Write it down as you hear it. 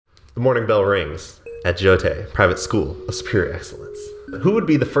The morning bell rings at Jote Private School of Superior Excellence. Who would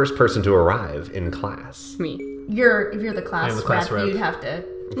be the first person to arrive in class? Me. If you're the class, I'm the class rep. you'd have to.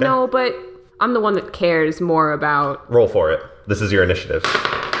 Okay. No, but I'm the one that cares more about Roll for it. This is your initiative.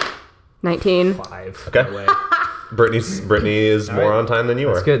 19. 5. Okay. No way. Brittany is more right. on time than you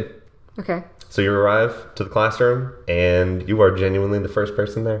are. That's good. Okay. So you arrive to the classroom, and you are genuinely the first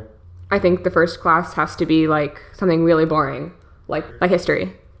person there. I think the first class has to be like something really boring, like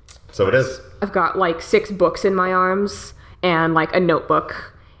history. So it is. I've got like 6 books in my arms and like a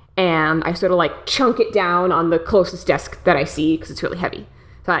notebook, and I sort of like chunk it down on the closest desk that I see because it's really heavy.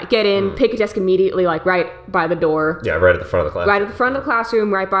 So I get in, pick a desk immediately, like right by the door, Yeah, right at the front of the class. right at the front of the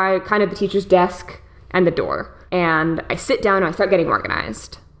classroom, right by kind of the teacher's desk and the door. And I sit down and I start getting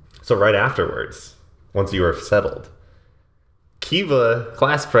organized. So right afterwards, once you are settled, Kiva,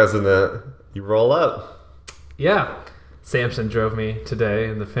 class president, you roll up. Yeah. Samson drove me today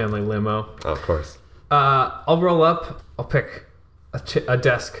in the family limo. Oh, of course. I'll roll up. I'll pick a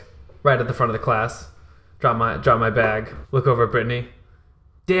desk right at the front of the class. Drop my bag. Look over at Brittany.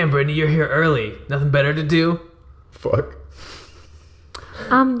 Damn, Brittany, you're here early. Nothing better to do? Fuck.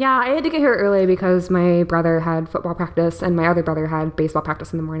 Yeah, I had to get here early because my brother had football practice and my other brother had baseball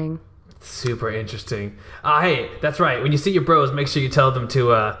practice in the morning. Super interesting. Hey, that's right. When you see your bros, make sure you tell them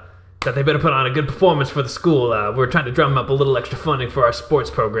to that they better put on a good performance for the school. We're trying to drum up a little extra funding for our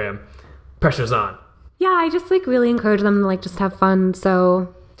sports program. Pressure's on. Yeah, I just like really encourage them to like just have fun.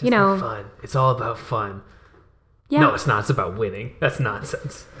 So, Just have fun. It's all about fun. yeah. No, it's not. It's about winning. That's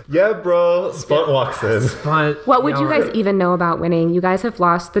nonsense. Yeah, bro. Spunt walks in. Fun. What would Yeah, you guys right. even know about winning? You guys have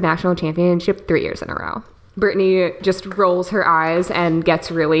lost the national championship 3 years in a row. Brittany just rolls her eyes and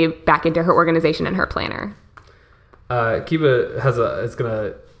gets really back into her organization and her planner.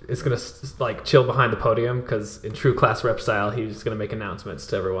 Kiba is gonna like chill behind the podium because in true class rep style, he's gonna make announcements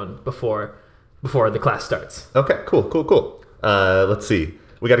to everyone before the class starts. Okay, cool. Let's see.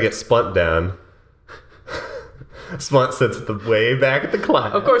 We got to get Spunt down. Spunt sits at the way back at the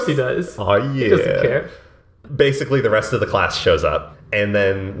class. Of course he does. Oh, yeah. He doesn't care. Basically, the rest of the class shows up, and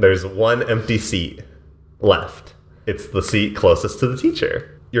then there's one empty seat left. It's the seat closest to the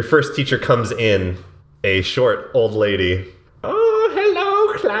teacher. Your first teacher comes in, a short old lady. Oh,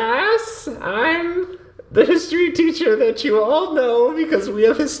 hello, class. I'm the history teacher that you all know because we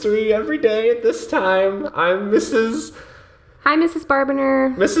have history every day at this time. I'm Hi, Mrs.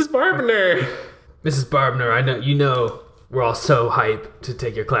 Barbener. Mrs. Barbener. Mrs. Barbner, I know we're all so hyped to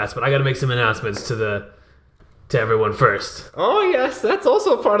take your class, but I got to make some announcements to everyone first. Oh, yes, that's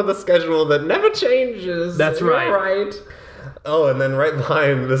also part of the schedule that never changes. That's You're right. right. Oh, and then right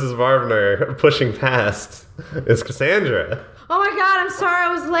behind Mrs. Barbener, pushing past, is Cassandra. Oh my god, I'm sorry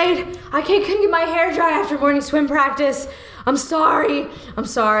I was late. I couldn't get my hair dry after morning swim practice. I'm sorry,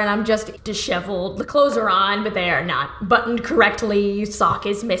 and I'm just disheveled. The clothes are on, but they are not buttoned correctly. Sock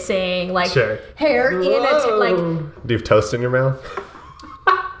is missing, like Sure. hair in it. Like, Do you have toast in your mouth?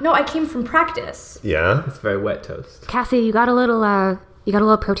 no, I came from practice. Yeah. It's very wet toast. Cassie, you got a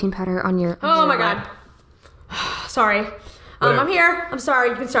little protein powder on your. Oh my god. Sorry. Whatever. I'm here. I'm sorry.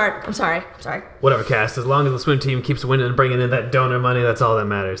 You can start. I'm sorry. Whatever, Cass. As long as the swim team keeps winning and bringing in that donor money, that's all that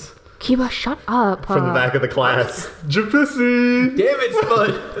matters. Kiba, shut up. From the back of the class. Japissy! Damn it,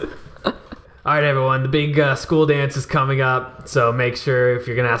 Spud! All right, everyone. The big school dance is coming up, so make sure if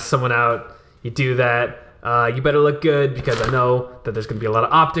you're going to ask someone out, you do that. You better look good because I know that there's going to be a lot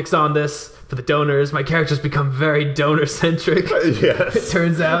of optics on this for the donors. My character's become very donor-centric. Yes. It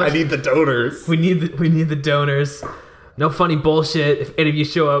turns out I need the donors. we need the donors. No funny bullshit. If any of you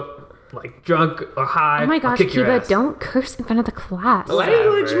show up like drunk or high, Oh my I'll gosh, kick your Kiba, ass. don't curse in front of the class.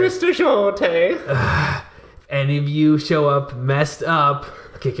 Language, Mr. Shorty. Any of you show up messed up,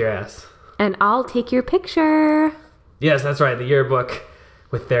 I'll kick your ass. And I'll take your picture. Yes, that's right. The yearbook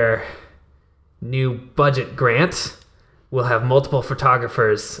with their new budget grant will have multiple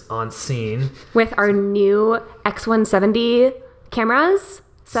photographers on scene. With our new X170 cameras.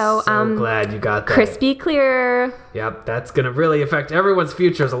 So, Glad you got that. crispy clear. Yep, that's gonna really affect everyone's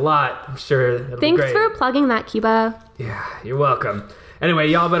futures a lot. I'm sure it'll be Thanks great. for plugging that, Kiba. Yeah, you're welcome. Anyway,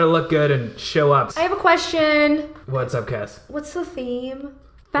 y'all better look good and show up. I have a question. What's up, Cass? What's the theme?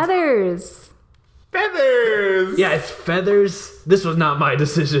 Feathers. Feathers! Yeah, it's feathers. This was not my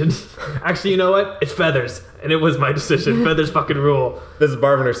decision. Actually, you know what? It's feathers, and it was my decision. Feathers fucking rule. Mrs.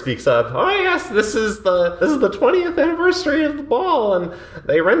 Barbener speaks up. Oh yes, this is the 20th anniversary of the ball, and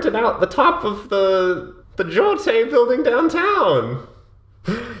they rented out the top of the Jote building downtown.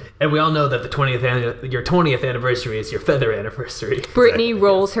 And we all know that your 20th anniversary is your feather anniversary. Brittany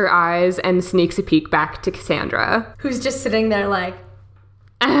rolls her eyes and sneaks a peek back to Cassandra. Who's just sitting there like,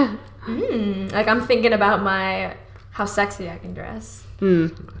 Like I'm thinking about how sexy I can dress.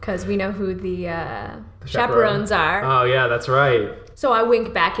 Because we know who the chaperones are. Oh, yeah, that's right. So I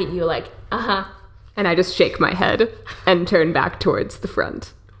wink back at you like, And I just shake my head and turn back towards the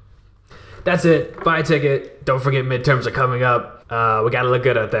front. That's it. Buy a ticket. Don't forget midterms are coming up. We gotta look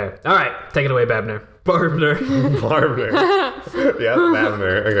good out there. All right, take it away, Babner. Barbner. Barbner. Yeah,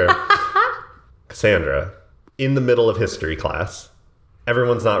 Babner. Okay. Cassandra, in the middle of history class,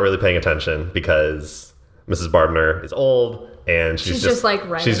 everyone's not really paying attention because Mrs. Barbner is old and she's just like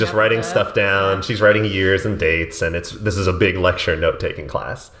writing. She's just up writing stuff down. Yeah. She's writing years and dates, and this is a big lecture note-taking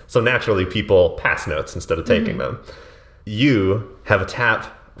class. So naturally, people pass notes instead of taking them. You have a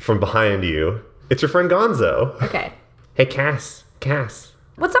tap from behind you. It's your friend Gonzo. Okay. Hey, Cass.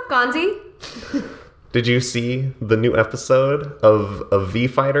 What's up, Gonzi? Did you see the new episode of V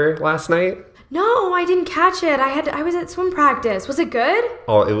Fighter last night? No, I didn't catch it. I was at swim practice. Was it good?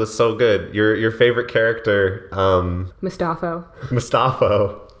 Oh, it was so good. Your favorite character, Mustafo.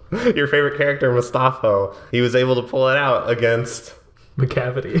 Your favorite character, Mustafo. He was able to pull it out against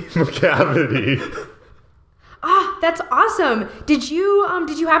McCavity. Ah, that's awesome. Did you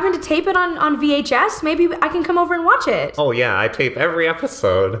happen to tape it on VHS? Maybe I can come over and watch it. Oh yeah, I tape every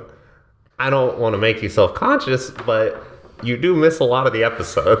episode. I don't want to make you self-conscious, but you do miss a lot of the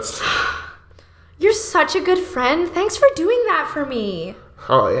episodes. You're such a good friend. Thanks for doing that for me.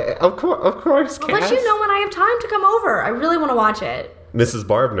 Oh, yeah, of course, Cass. I'll let you know when I have time to come over. I really want to watch it. Mrs.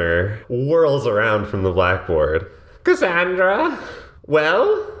 Barbner whirls around from the blackboard. Cassandra,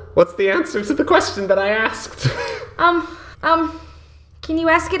 well, what's the answer to the question that I asked? Can you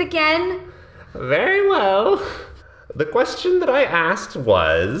ask it again? Very well. The question that I asked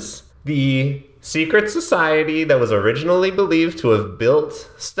was, the secret society that was originally believed to have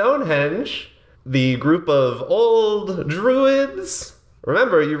built Stonehenge, the group of old druids.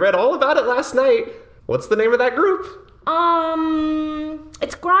 Remember, you read all about it last night. What's the name of that group?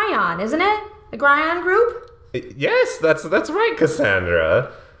 It's Gryon, isn't it? The Gryon group? Yes, that's right,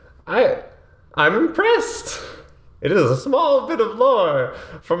 Cassandra. I'm impressed. It is a small bit of lore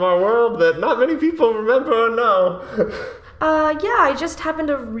from our world that not many people remember or know. Yeah, I just happened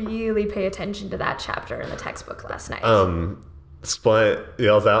to really pay attention to that chapter in the textbook last night. Splint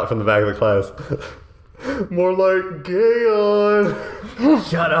yells out from the back of the class. More like Gaon.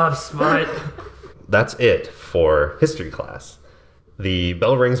 Shut up, Splint. That's it for history class. The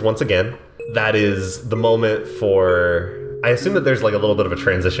bell rings once again. That is the moment for... I assume that there's like a little bit of a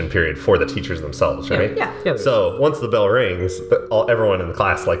transition period for the teachers themselves, right? Yeah. So once the bell rings, everyone in the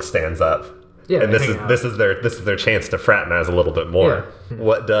class like stands up. Yeah, and this is their chance to fraternize a little bit more. Yeah.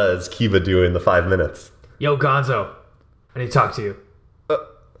 What does Kiba do in the 5 minutes? Yo, Gonzo, I need to talk to you.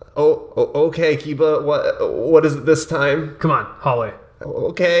 Okay, Kiba. What is it this time? Come on, hallway.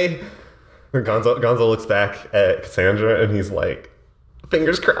 Okay. Gonzo looks back at Cassandra and he's like,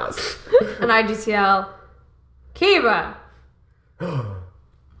 fingers crossed. And I just yell, Kiba!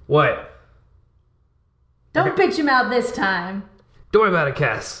 What? Don't pitch him out this time. Don't worry about it,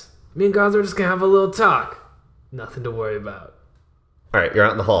 Cass. Me and Gonzo are just gonna have a little talk. Nothing to worry about. All right, you're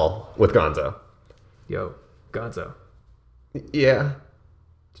out in the hall with Gonzo. Yo, Gonzo. Yeah?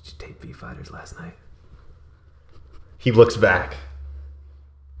 Did you tape V-Fighters last night? He looks back.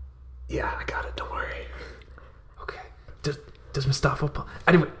 Yeah, I got it. Don't worry. Okay. Does Mustafa pull?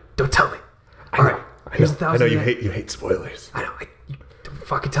 Anyway, don't tell me. All right. Here's $1,000. I know you hate spoilers. I know. You don't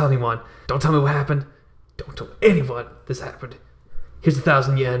fucking tell anyone. Don't tell me what happened. Don't tell anyone this happened. Here's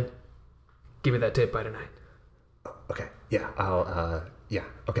 1,000 yen. Give me that tape by tonight. Okay. Yeah. Yeah.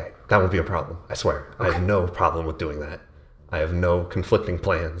 Okay. That won't be a problem. I swear. Okay. I have no problem with doing that. I have no conflicting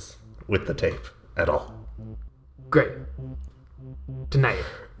plans with the tape at all. Great. Tonight.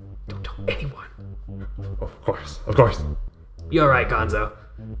 Don't tell anyone. Of course. You alright, Gonzo?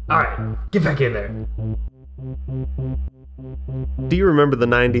 Alright, get back in there. Do you remember the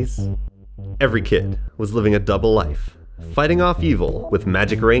 90s? Every kid was living a double life, fighting off evil with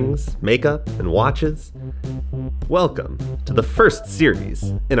magic rings, makeup, and watches. Welcome to the first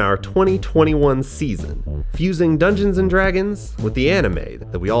series in our 2021 season, fusing Dungeons & Dragons with the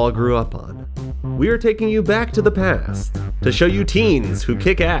anime that we all grew up on. We are taking you back to the past to show you teens who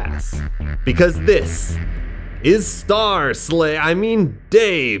kick ass, because this is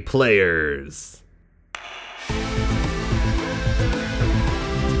Day Players.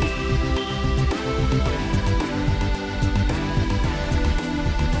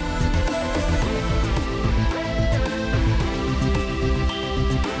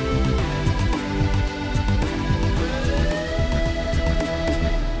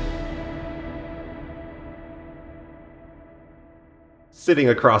 sitting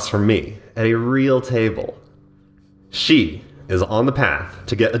across from me at a real table. She is on the path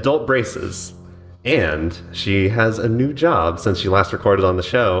to get adult braces, and she has a new job since she last recorded on the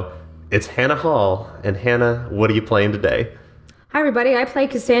show. It's Hannah Hall, and Hannah, what are you playing today? Hi everybody, I play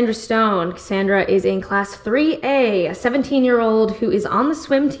Cassandra Stone. Cassandra is in class 3A, a 17-year-old who is on the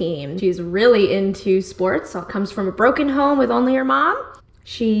swim team. She's really into sports, comes from a broken home with only her mom.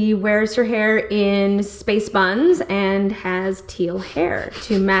 She wears her hair in space buns and has teal hair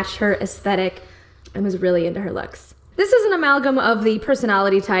to match her aesthetic and was really into her looks. This is an amalgam of the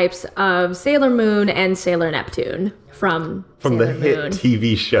personality types of Sailor Moon and Sailor Neptune from the Sailor hit Moon.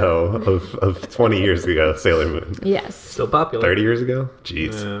 TV show of 20 years ago, Sailor Moon. Yes. Still popular. 30 years ago?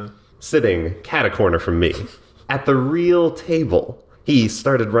 Jeez. Sitting cat a corner from me, at the real table, he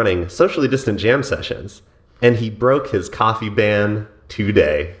started running socially distant jam sessions, and he broke his coffee ban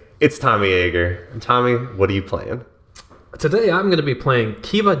today. It's Tommy Yeager. And Tommy, what are you playing? Today I'm going to be playing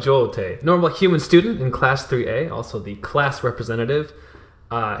Kiba Jote, normal human student in class 3A, also the class representative.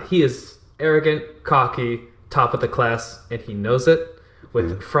 He is arrogant, cocky, top of the class, and he knows it,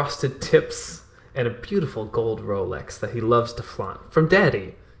 with frosted tips and a beautiful gold Rolex that he loves to flaunt. From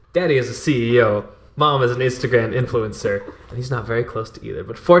Daddy. Daddy is a CEO, Mom is an Instagram influencer, and he's not very close to either.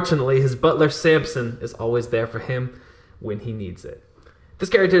 But fortunately, his butler Samson is always there for him when he needs it. This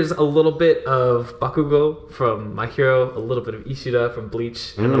character is a little bit of Bakugo from My Hero, a little bit of Ishida from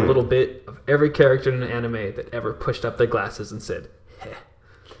Bleach, and a little bit of every character in an anime that ever pushed up their glasses and said, heh.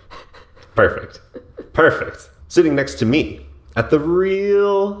 Perfect. Perfect. Sitting next to me at the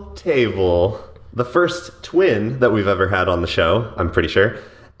real table, the first twin that we've ever had on the show, I'm pretty sure,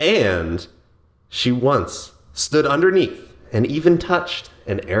 and she once stood underneath and even touched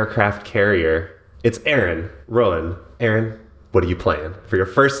an aircraft carrier. It's Erin Rowan. Erin, what are you playing for your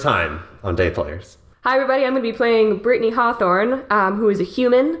first time on Day Players? Hi everybody, I'm going to be playing Brittany Hawthorne, who is a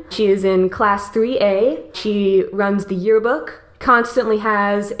human. She is in class 3A. She runs the yearbook, constantly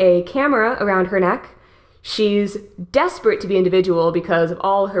has a camera around her neck. She's desperate to be individual because of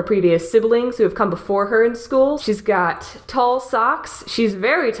all her previous siblings who have come before her in school. She's got tall socks. She's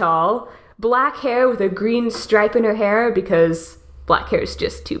very tall. Black hair with a green stripe in her hair because black hair is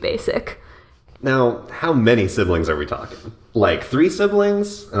just too basic. Now, how many siblings are we talking? Like 3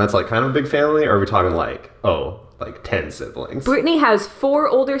 siblings? And that's like kind of a big family? Or are we talking like 10 siblings? Brittany has 4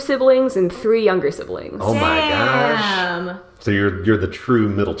 older siblings and 3 younger siblings. Oh my gosh. Damn. So you're the true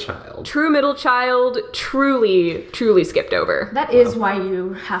middle child. True middle child, truly skipped over. That is why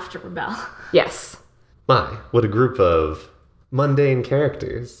you have to rebel. Yes. My, what a group of mundane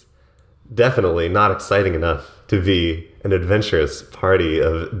characters. Definitely not exciting enough to be an adventurous party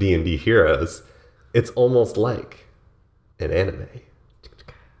of D&D heroes. It's almost like an anime.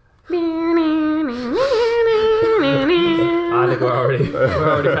 I think we're already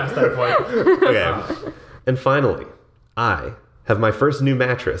past that point. Okay. And finally, I have my first new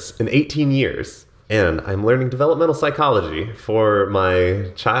mattress in 18 years, and I'm learning developmental psychology for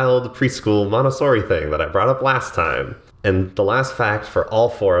my child preschool Montessori thing that I brought up last time. And the last fact for all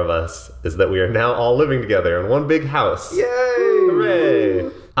 4 of us is that we are now all living together in one big house. Yay! Hooray!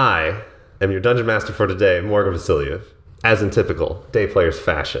 I am your dungeon master for today, Morgan Vasiliev. As in typical Day Players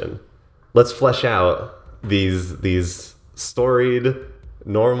fashion, let's flesh out these storied,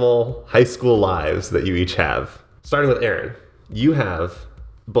 normal high school lives that you each have. Starting with Erin, you have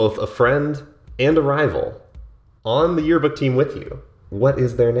both a friend and a rival on the yearbook team with you. What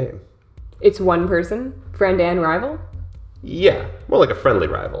is their name? It's one person, friend and rival. Yeah, more like a friendly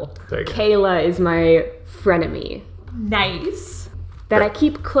rival. There you go. Kayla is my frenemy Nice. that I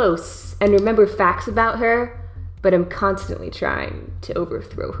keep close and remember facts about her, but I'm constantly trying to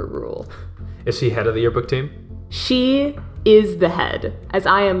overthrow her rule. Is she head of the yearbook team? She is the head, as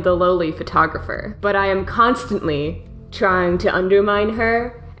I am the lowly photographer, but I am constantly trying to undermine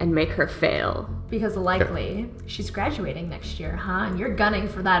her and make her fail. Because likely she's graduating next year, huh? And you're gunning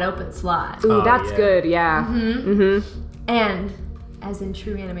for that open slot. Ooh, Oh, that's yeah. good, yeah. And as in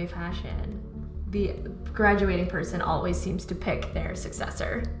true anime fashion, the graduating person always seems to pick their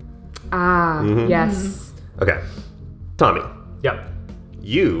successor. Ah, yes. Okay. Tommy, Yep.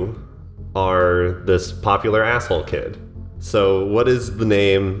 you are this popular asshole kid. So what is the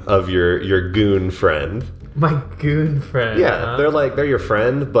name of your goon friend? My goon friend. Yeah, huh? they're your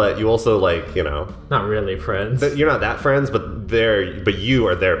friend, but you also Not really friends. you're not that friends, but you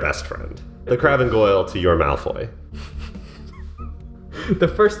are their best friend. The Crab and Goyle to your Malfoy. The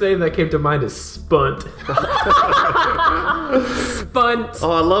first name that came to mind is Spunt. Bunt.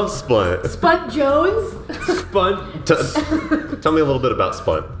 Oh, I love Spunt. Spud Jones? Spunt. Tell me a little bit about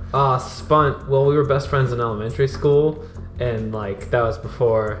Spunt. Spunt. Well, we were best friends in elementary school, and like that was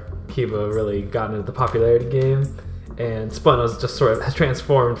before Kiba really got into the popularity game. And Spunt was just sort of has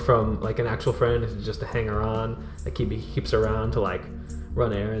transformed from like an actual friend to just a hanger on that Kiba keeps around to like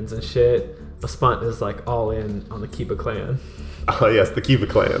run errands and shit. But Spunt is like all in on the Kiba clan. Oh yes, the Kiba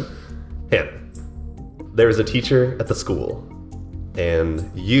clan. Hannah, there's a teacher at the school,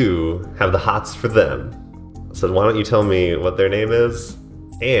 and you have the hots for them. So why don't you tell me what their name is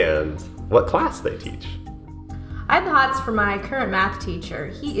and what class they teach? I have the hots for my current math teacher.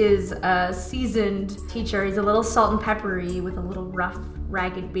 He is a seasoned teacher. He's a little salt and peppery with a little rough,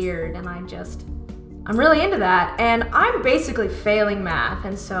 ragged beard, and I'm really into that. And I'm basically failing math,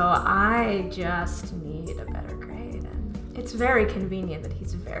 and so I just need a better grade. And it's very convenient that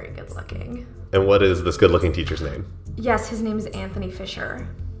he's very good looking. And what is this good-looking teacher's name? Yes, his name is Anthony Fisher.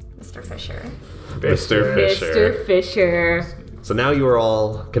 Mr. Fisher. Mr. Fisher. Mr. Fisher. So now you are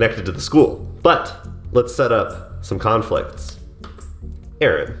all connected to the school, but let's set up some conflicts.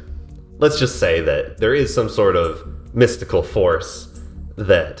 Aaron, let's just say that there is some sort of mystical force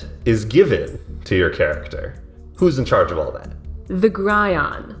that is given to your character. Who's in charge of all that? The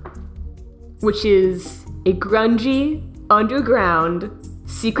Gryon, which is a grungy, underground,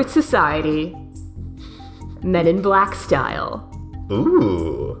 secret society, Men in Black style,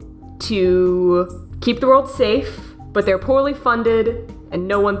 Ooh. to keep the world safe, but they're poorly funded and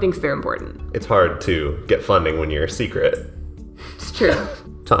no one thinks they're important. It's hard to get funding when you're a secret. It's true.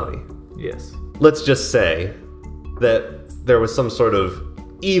 Tommy, Yes. let's just say that there was some sort of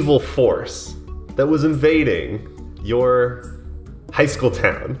evil force that was invading your high school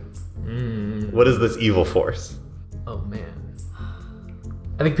town. What is this evil force? Oh man.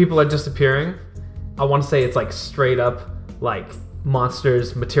 I think people are disappearing. I want to say it's like straight up like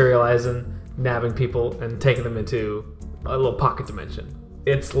monsters materializing, nabbing people, and taking them into a little pocket dimension.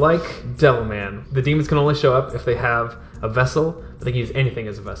 It's like Devilman. The demons can only show up if they have a vessel, but they can use anything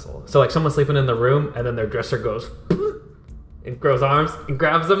as a vessel. So like someone's sleeping in the room, and then their dresser goes and grows arms and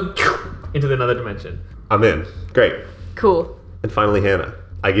grabs them into another dimension. I'm in. Great. Cool. And finally, Hannah,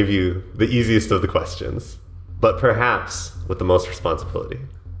 I give you the easiest of the questions, but perhaps with the most responsibility.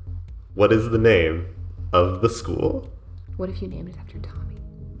 What is the name of the school? What if you named it after Tommy?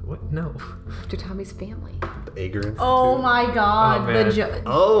 What? No. After Tommy's family? The Ager Institute? Oh my god, Oh, man.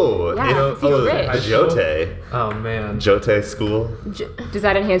 Oh, Yeah, he's rich. the Jote. Oh man. Jote School. Does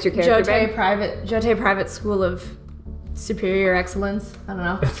that enhance your character, babe? Jote Private School of Superior Excellence. I don't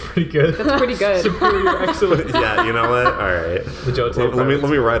know. That's pretty good. That's pretty good. Superior excellence. Yeah, you know what? All right. The Jote Let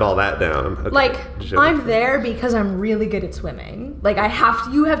me write all that down. Okay. Like, Jote. I'm there because I'm really good at swimming. Like,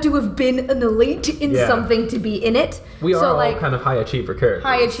 you have to have been an elite in Yeah. something to be in it. We are so, all like, kind of high achiever characters.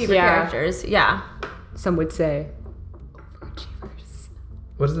 high achiever Yeah. characters. Yeah. Some would say overachievers.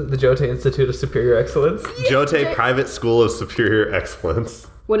 What is it? The Jote Institute of Superior Excellence? Jote Private School of Superior Excellence.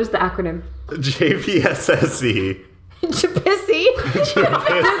 What is the acronym? JPSSE. Japissy.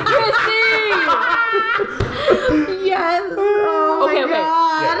 Yes. Oh Okay, my okay.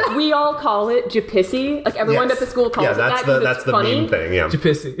 god. We all call it Japissy. Like everyone Yes. at the school calls Yeah, it that that's 'cause that's it's the funny. meme thing. Yeah.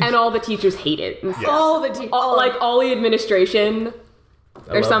 Japissy. And all the teachers hate it. And Yes. All the like all the administration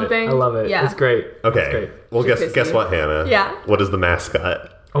I or love something. It. I love it. Yeah. It's great. Okay. It's great. Well, Japissy. guess what, Hannah? Yeah. What is the mascot?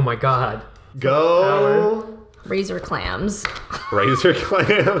 Oh my god. Go Razor clams. Razor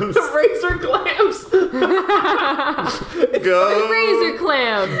Clams. Razor clams. Go Razor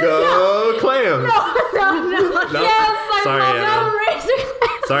clam. Go Clams. No. No. Yes, I Sorry, love Hannah. razor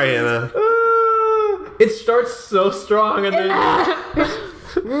clams. Sorry, Hannah. It starts so strong and then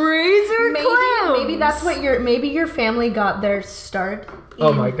Razor clam. Maybe that's what maybe your family got their start. In,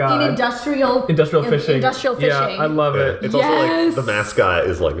 Oh my God. In industrial fishing. Industrial fishing. Yeah, I love it. It's also like Yes. the mascot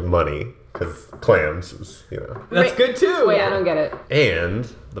is like money because clams is, you know. That's good too. Wait, I don't get it. And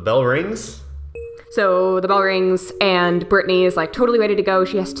the bell rings. So the bell rings and Brittany is like totally ready to go.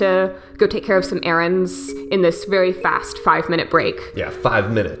 She has to go take care of some errands in this very fast 5-minute break. Yeah,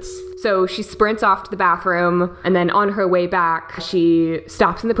 5 minutes. So she sprints off to the bathroom, and then on her way back, she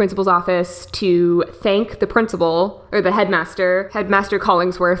stops in the principal's office to thank the principal, or the headmaster, Headmaster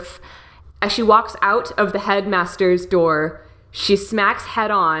Collingsworth. As she walks out of the headmaster's door, she smacks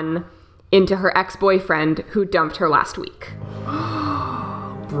head on into her ex-boyfriend who dumped her last week.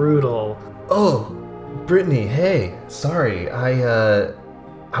 Brutal. Oh, Brittany, hey. Sorry, I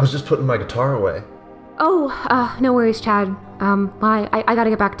was just putting my guitar away. Oh, no worries, Chad. I gotta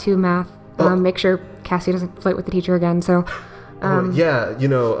get back to math. Make sure Cassie doesn't flirt with the teacher again, so... Yeah, you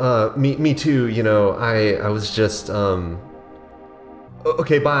know, me too, you know, I was just,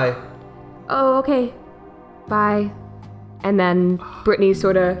 okay, bye. Oh, okay. Bye. And then Brittany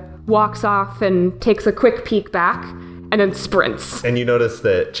sort of walks off and takes a quick peek back and then sprints. And you notice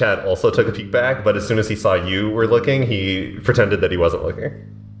that Chad also took a peek back, but as soon as he saw you were looking, he pretended that he wasn't looking.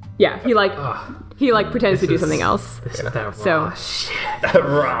 Yeah, he pretends to do something else. This is that So- raw shit.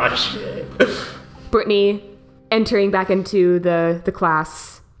 Raw shit. Brittany, entering back into the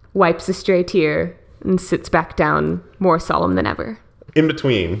class, wipes a stray tear and sits back down, more solemn than ever. In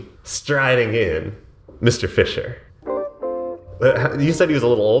between, striding in, Mr. Fisher. You said he was a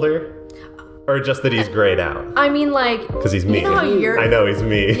little older? Or just that he's grayed out? I mean, like, Because he's me. you know how you're. I know he's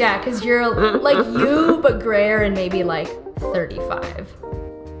me. Yeah, because you're like you, but grayer and maybe like 35.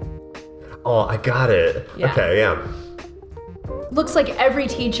 Oh, I got it. Yeah. Okay, yeah. Looks like every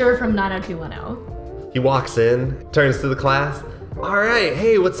teacher from 90210. He walks in, turns to the class. All right,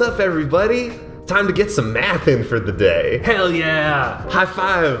 hey, what's up, everybody? Time to get some math in for the day. Hell yeah! High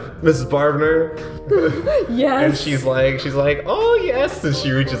five, Mrs. Barbner. Yes. And she's like, oh yes, and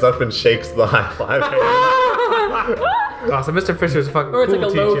she reaches up and shakes the high five hand. Awesome. Mr. Fisher's a fucking Or it's cool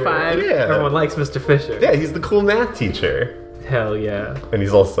like a teacher. low five. Yeah. Everyone likes Mr. Fisher. Yeah, he's the cool math teacher. Hell yeah. And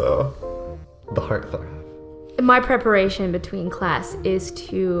he's also the heartthrob. My preparation between class is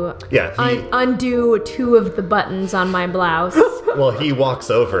to Yeah, undo 2 of the buttons on my blouse. well, he walks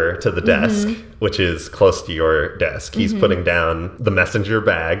over to the desk, which is close to your desk. He's putting down the messenger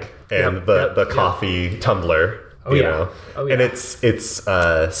bag and Yep, the coffee tumbler. Oh, you yeah. know? Oh, yeah. And it's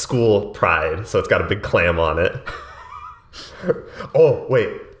school pride, so it's got a big clam on it. Oh,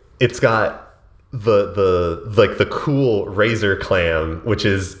 wait. It's got the cool razor clam, which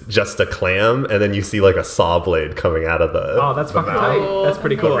is just a clam, and then you see like a saw blade coming out of the Oh, that's the fucking mouth. tight. That's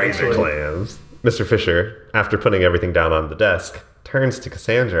pretty cool. The razor actually. clams. Mr. Fisher, after putting everything down on the desk, turns to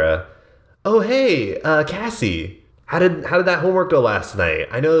Cassandra. Oh, hey, Cassie, how did that homework go last night?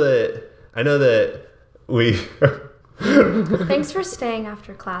 I know that we. Thanks for staying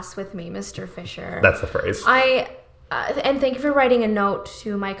after class with me, Mr. Fisher. That's the phrase. And thank you for writing a note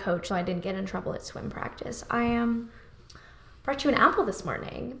to my coach so I didn't get in trouble at swim practice. I brought you an apple this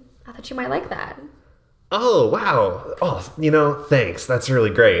morning. I thought you might like that. Oh, wow. Oh, thanks. That's really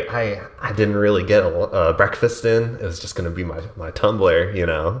great. I didn't really get a breakfast in. It was just going to be my tumbler,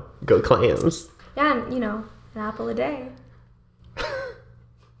 Go clams. Yeah, and an apple a day.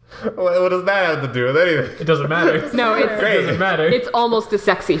 What does that have to do with anything? It doesn't matter. No, It doesn't matter. it's almost a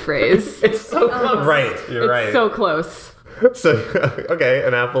sexy phrase. It's so close. Right, you're right. It's so close. So, okay,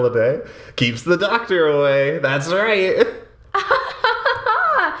 an apple a day keeps the doctor away. That's right.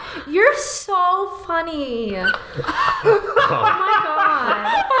 You're so funny. Oh my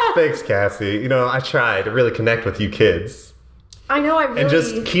god. Thanks, Cassie. I try to really connect with you kids I know, I really... and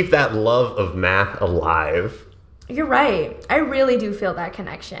just keep that love of math alive. You're right. I really do feel that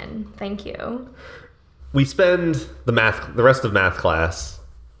connection. Thank you. We spend the rest of math class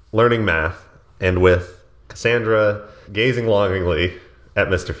learning math and with Cassandra gazing longingly at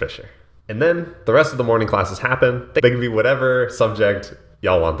Mr. Fisher. And then the rest of the morning classes happen. They can be whatever subject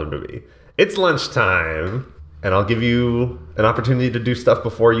y'all want them to be. It's lunchtime, and I'll give you an opportunity to do stuff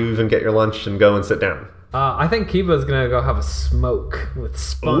before you even get your lunch and go and sit down. I think Kiba's gonna go have a smoke with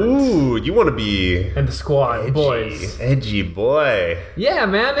Spunt Ooh, you want to be and the squad boys. edgy boy. Yeah,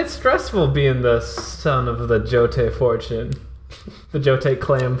 man, it's stressful being the son of the Jote fortune, the Jote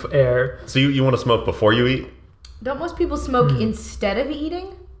clam heir. So you want to smoke before you eat? Don't most people smoke instead of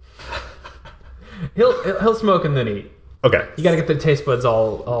eating? He'll smoke and then eat. Okay. You gotta get the taste buds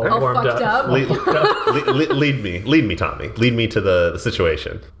all warmed fucked up. Lead me, Tommy. Lead me to the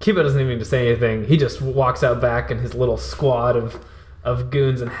situation. Kiba doesn't even need to say anything. He just walks out back in his little squad of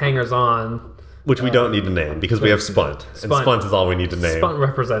goons and hangers-on. Which we don't need to name because we have Spunt. And Spunt. Spunt is all we need to name. Spunt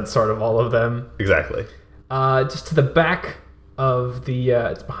represents sort of all of them. Exactly. Just to the back of the,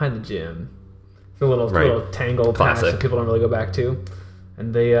 it's behind the gym. It's a little tangled patch Classic. that people don't really go back to.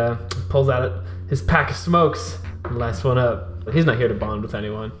 And they pulls out his pack of smokes and lights one up. But he's not here to bond with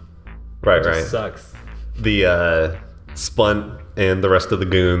anyone. Right, It right. just sucks. The Spunt and the rest of the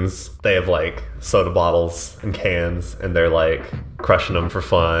goons, they have like soda bottles and cans, and they're like crushing them for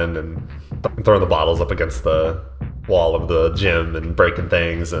fun and throwing the bottles up against the wall of the gym and breaking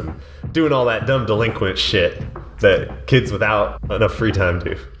things and doing all that dumb delinquent shit that kids without enough free time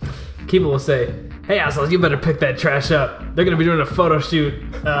do. Kiba will say, "Hey assholes, you better pick that trash up. They're gonna be doing a photo shoot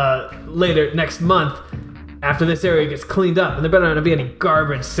later next month after this area gets cleaned up, and there better not be any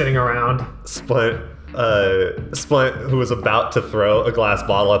garbage sitting around." Spunt, who was about to throw a glass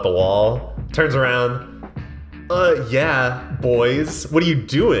bottle at the wall, turns around. Yeah, boys, what are you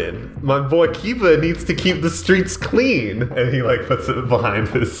doing? My boy Kiba needs to keep the streets clean. And he like puts it behind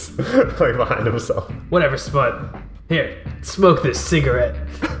his, like behind himself. Whatever, Spud. Here, smoke this cigarette.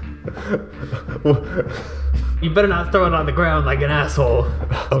 You better not throw it on the ground like an asshole.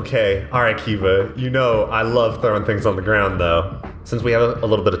 Okay, all right, Kiba. You know I love throwing things on the ground, though. Since we have a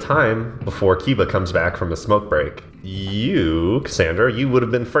little bit of time before Kiba comes back from his smoke break, you, Cassandra, you would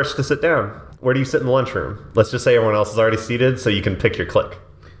have been first to sit down. Where do you sit in the lunchroom? Let's just say everyone else is already seated, so you can pick your clique.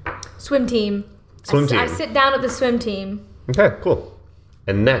 Swim team. Swim team. I sit down at the swim team. Okay, cool.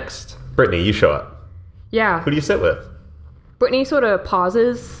 And next, Brittany, you show up. Yeah. Who do you sit with? Brittany sort of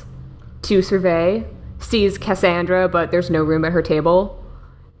pauses to survey, sees Cassandra, but there's no room at her table.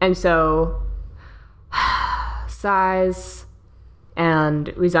 And so sighs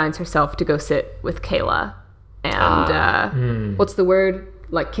and resigns herself to go sit with Kayla. And what's the word?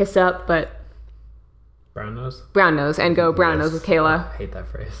 Like kiss up, but Brown nose? brown nose, and go brown Yes. nose with Kayla. I hate that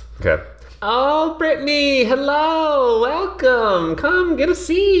phrase. Okay. Oh, Brittany, hello, welcome. Come, get a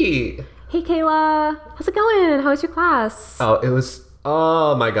seat. Hey Kayla, how's it going? How was your class?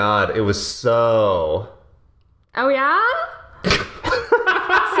 Oh my God, it was so... Oh yeah?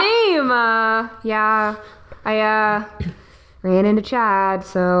 Same. Yeah. I ran into Chad,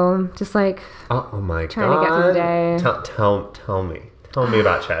 so just like Oh my Trying God. to get through the day. Tell me. Tell me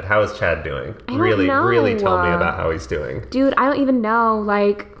about Chad. How is Chad doing? don't Really know. tell me about how he's doing. dude, I don't even know.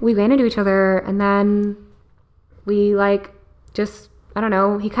 Like, we ran into each other and then we like just I don't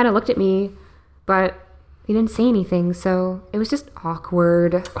know, he kinda looked at me, but he didn't say anything, so it was just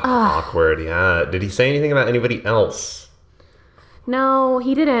awkward. Awkward, yeah. Did he say anything about anybody else? No,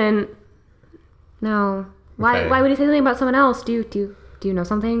 he didn't. No. Okay. Why would he say something about someone else? Do you know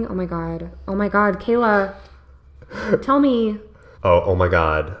something? Oh my god, Kayla. Tell me. Oh my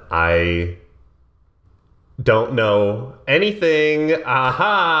God. I don't know anything.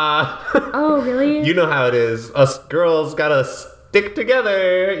 Aha! Oh, really? You know how it is. Us girls gotta stick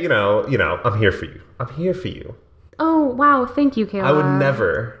together. You know, I'm here for you. I'm here for you. Oh, wow, thank you, Kayla. I would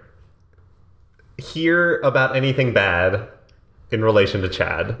never hear about anything bad in relation to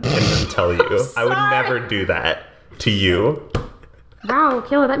Chad and tell you. I would never do that to you. Wow,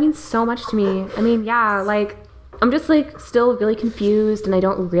 Kayla, that means so much to me. I mean, yeah, like, I'm just, like, still really confused, and I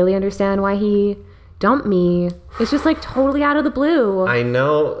don't really understand why he dumped me. It's just, like, totally out of the blue. I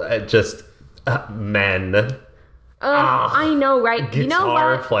know, men. I know, right? You know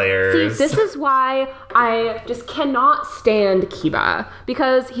Guitar what? players. See, this is why I just cannot stand Kiba.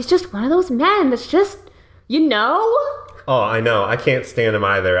 Because he's just one of those men that's just, you know? Oh, I know. I can't stand him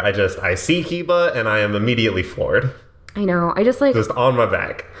either. I see Kiba and I am immediately floored. I know. I just, like, Just on my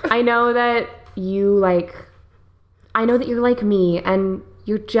back. I know that you, like, I know that you're like me, and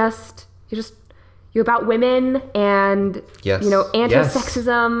you're about women and, Yes. you know, Yes.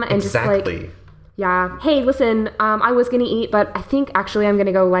 anti-sexism and just, Exactly. like, yeah. Hey, listen, I was gonna eat, but I think actually I'm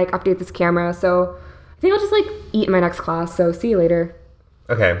gonna go, like, update this camera, so I think I'll just, like, eat in my next class, so see you later.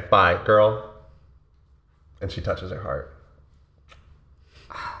 Okay, bye, girl. And she touches her heart.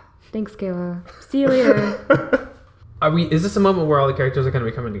 Thanks, Kayla. See you later. Is this a moment where all the characters are going to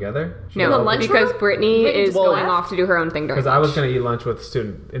be coming together? In the No, lunchroom? because Brittany is Well, going off to do her own thing during Because I was lunch. going to eat lunch with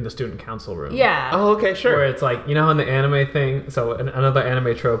in the student council room. Yeah. Oh, okay, Where sure. it's like, you know, in the anime thing, so another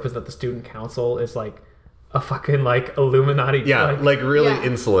anime trope is that the student council is like a fucking like Illuminati. Yeah, like really Yeah.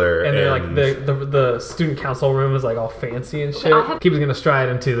 insular. and they're like the student council room is like all fancy and shit. Keeps gonna stride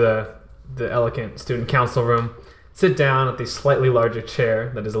into the elegant student council room, sit down at the slightly larger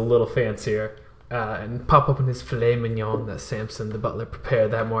chair that is a little fancier, and pop open his filet mignon that Samson the butler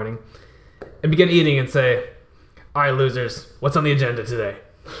prepared that morning, and begin eating and say, "All right, losers, what's on the agenda today?"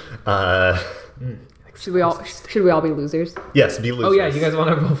 Should we all be losers? Yes, be losers. Oh yeah, you guys want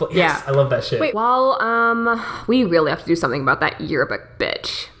to roleplay? Yes, Yeah. I love that shit. Wait, Well, we really have to do something about that yearbook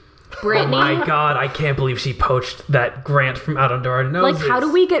bitch. Oh Brittany, my god, I can't believe she poached that grant from out under our like, noses. how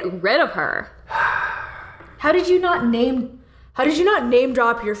do we get rid of her? how did you not name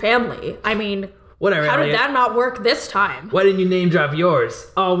drop your family? I mean, Whatever, how did Elliot. that not work this time? Why didn't you name drop yours?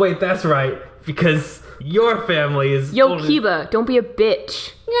 Oh wait, that's right. Because your family is Yo, only- Kiba, don't be a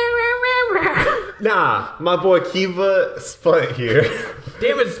bitch. Nah, my boy Kiva Spunt here.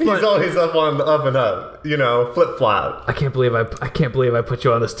 Damn it, He's Spunt. always up on the up and up. You know, flip flop. I can't believe I put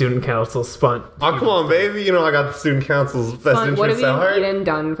you on the student council, Spunt. Oh, come on, baby. You know I got the student council's best What have interests at you heart. even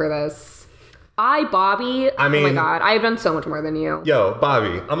done for this? Bobby, oh my mean- god, I have done so much more than you. Yo,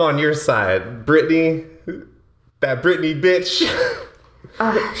 Bobby, I'm on your side. Brittany, that Brittany bitch.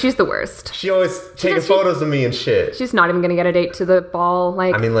 She's the worst. She always taking does- photos of me and shit. She's not even gonna get a date to the ball.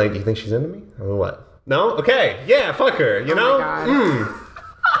 Like, I mean, like, you think she's into me? Or what? No? Okay. Yeah, fuck her. You oh know? my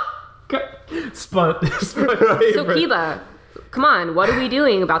god. Spunt. So Kiba, come on, what are we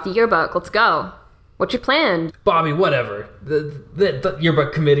doing about the yearbook? Let's go. What's your plan? Bobby, whatever. The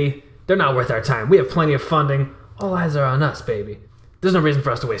yearbook committee, They're not worth our time. We have plenty of funding. All eyes are on us, baby. There's no reason for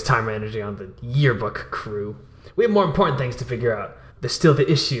us to waste time or energy on the yearbook crew. We have more important things to figure out. There's still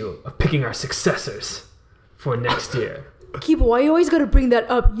the issue of picking our successors for next year. Kiba, why you always gotta bring that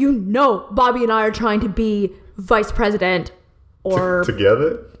up? You know Bobby and I are trying to be vice president or...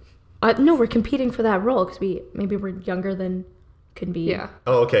 Together? No, we're competing for that role because maybe we're younger than can be. Yeah.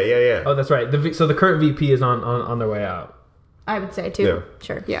 Oh, okay, yeah. Oh, that's right. So the current VP is on their way out. I would say too. Yeah.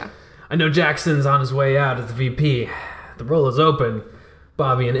 Sure. Yeah. I know Jackson's on his way out as the VP. The role is open.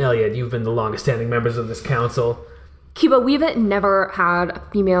 Bobby and Elliot, you've been the longest standing members of this council. Cuba, we've never had a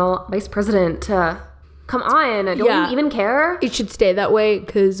female vice president. Come on, don't Yeah. we even care? It should stay that way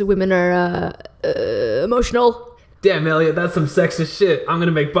because women are emotional. Damn, Elliot, that's some sexist shit. I'm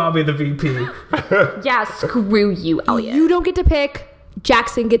gonna make Bobby the VP. Yeah, screw you, Elliot. You don't get to pick.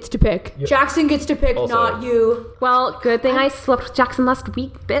 Jackson gets to pick. Jackson gets to pick, Also- not you. Well, good thing I slept with Jackson last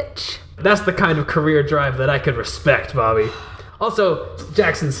week, bitch. That's the kind of career drive that I could respect, Bobby. Also,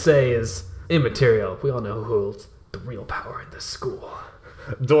 Jackson's say is immaterial. We all know who holds the real power in this school.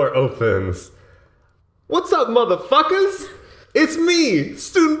 Door opens. What's up, motherfuckers? It's me,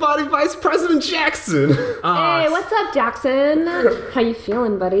 Student Body Vice President Jackson. Hey, what's up, Jackson? How you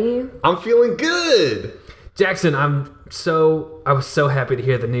feeling, buddy? I'm feeling good. Jackson, I was so happy to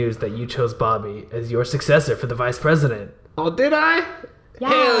hear the news that you chose Bobby as your successor for the vice president. Oh, did I? Yeah,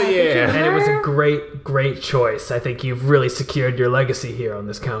 Hell yeah. And it was a great choice. I think you've really secured your legacy here on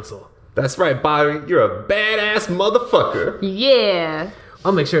this council. That's right, Bobby. You're a badass motherfucker. Yeah.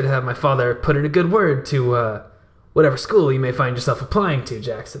 I'll make sure to have my father put in a good word to whatever school you may find yourself applying to,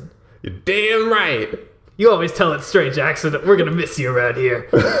 Jackson. You're damn right. You always tell it straight, Jackson. We're gonna miss you around here.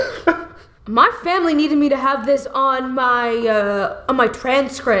 My family needed me to have this on my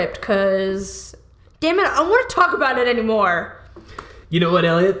transcript because, damn it, I don't want to talk about it anymore. You know what,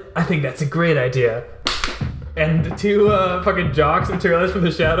 Elliot? I think that's a great idea. And the two fucking jocks materialize from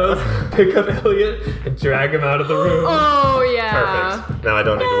the shadows, pick up Elliot, and drag him out of the room. Oh, yeah. Perfect. Now I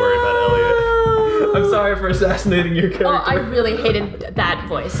don't need to worry about Elliot. I'm sorry for assassinating your character. Oh, I really hated that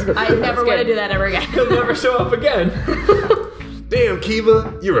voice. I never want to do that ever again. He'll never show up again. Damn,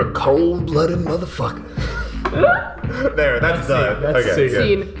 Kiva, you're a cold-blooded motherfucker. There, that's done. That's okay,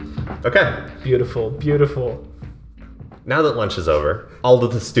 scene. good. Scene. Okay. Beautiful, beautiful. Now that lunch is over, all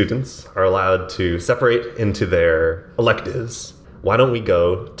of the students are allowed to separate into their electives. Why don't we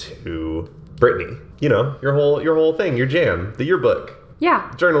go to Brittany? You know, your whole thing, your jam, the yearbook,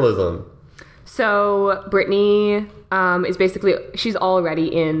 Yeah. journalism. So Brittany is basically, she's already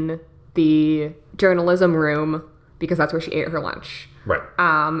in the journalism room because that's where she ate her lunch. Right.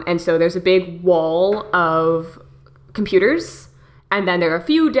 And so there's a big wall of computers, and then there are a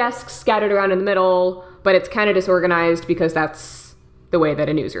few desks scattered around in the middle, but it's kind of disorganized because that's the way that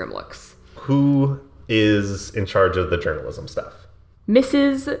a newsroom looks. Who is in charge of the journalism stuff?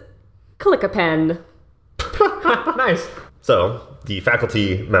 Mrs. Clickapen. Nice. So, the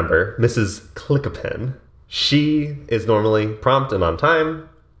faculty member, Mrs. Clickapen, she is normally prompt and on time.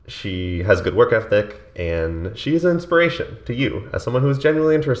 She has good work ethic, and she's an inspiration to you as someone who is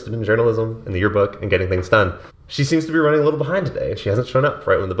genuinely interested in journalism and the yearbook and getting things done. She seems to be running a little behind today. She hasn't shown up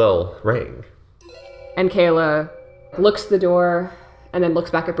right when the bell rang. And Kayla looks at the door and then looks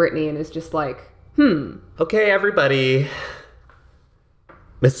back at Brittany and is just like, Okay, everybody.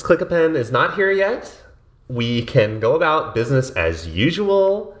 Mrs. Clickapen is not here yet. We can go about business as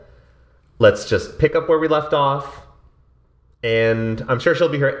usual. Let's just pick up where we left off. And I'm sure she'll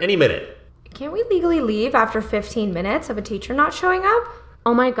be here any minute. Can't we legally leave after 15 minutes of a teacher not showing up?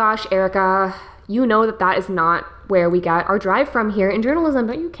 oh my gosh, Erica, you know that is not where we get our drive from here in journalism.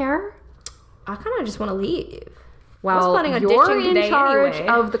 Don't you care? I kind of just want to leave. Well, planning on you're ditching in today charge anyway.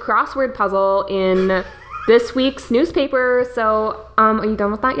 of the crossword puzzle in this week's newspaper. So, are you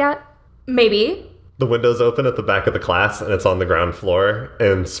done with that yet? Maybe. The window's open at the back of the class, and it's on the ground floor,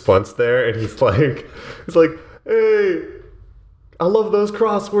 and Spunt's there, and he's like, hey, I love those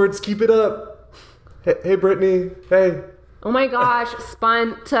crosswords, keep it up. Hey, Brittany, hey. Oh my gosh,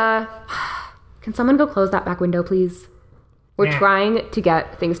 Spunt. Can someone go close that back window, please? We're Yeah. trying to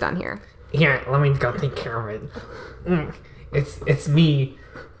get things done here. Here, let me go take care of it. It's me,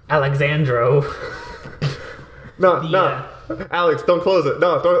 Alexandro. No, Alex, don't close it.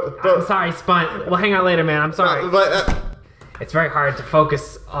 No, I'm don't. sorry, Spunt. We'll hang out later, man. I'm sorry. But, It's very hard to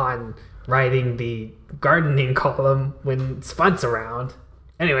focus on writing the gardening column when Spunt's around.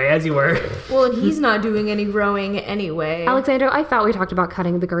 Anyway, as you were. Well, and he's not doing any growing anyway. Alexandra, I thought we talked about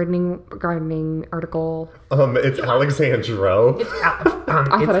cutting the gardening article. It's Alexandro.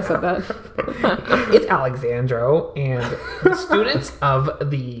 I thought I said that. It's Alexandro, and the students of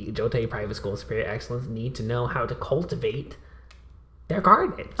the Jotei Private School of Superior Excellence need to know how to cultivate their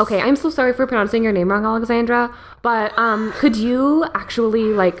gardens. Okay, I'm so sorry for pronouncing your name wrong, Alexandra, but could you actually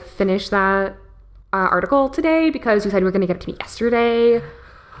like finish that article today? Because you said you were going to get it to me yesterday.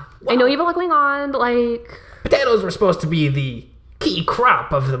 I know you have a lot going on, but like... Potatoes were supposed to be the key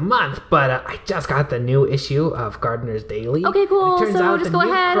crop of the month, but I just got the new issue of Gardener's Daily. Okay, cool. It turns So out just the go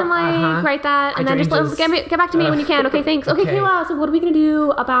new ahead and like write that, and then just Hydrangeas- get back to me when you can. Okay, thanks. Okay, okay. Kayla, so what are we going to do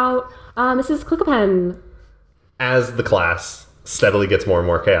about Mrs. Clickapen? As the class steadily gets more and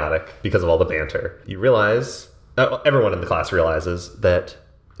more chaotic because of all the banter, you realize, everyone in the class realizes that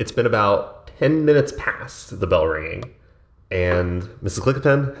it's been about 10 minutes past the bell ringing, and Mrs.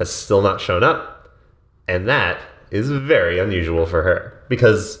 Clickapen has still not shown up, and that is very unusual for her,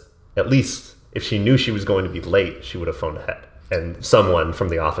 because at least if she knew she was going to be late, she would have phoned ahead, and someone from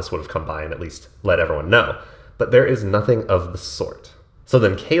the office would have come by and at least let everyone know. But there is nothing of the sort. So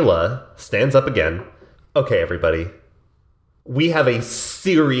then Kayla stands up again. Okay, everybody. We have a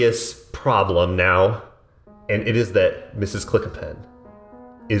serious problem now, and it is that Mrs. Clickapen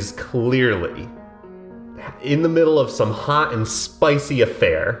is clearly in the middle of some hot and spicy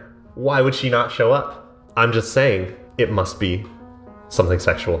affair. Why would she not show up? I'm just saying, it must be something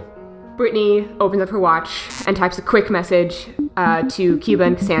sexual. Brittany opens up her watch and types a quick message to Cuba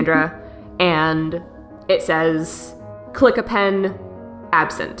and Cassandra, and it says, Clickapen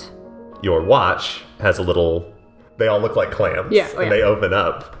absent. Your watch has a little... They all look like clams. Yeah, and they open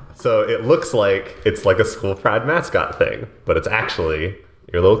up. So it looks like it's like a school pride mascot thing, but it's actually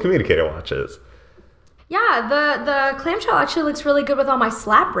your little communicator watches. Yeah, the clamshell actually looks really good with all my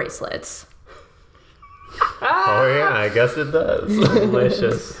slap bracelets. Oh yeah, I guess it does.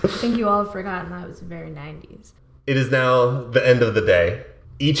 Delicious. I think you all have forgotten that was very 90s. It is now the end of the day.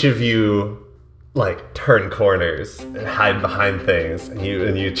 Each of you like turn corners and hide behind things, and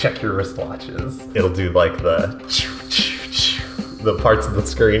you check your wristwatches. It'll do like the parts of the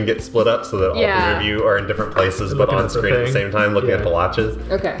screen get split up so that all three of you are in different places but Looking on at the screen at the thing. same time looking at Yeah. the watches.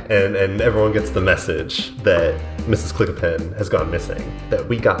 Okay. And everyone gets the message that Mrs. Clickapen has gone missing, that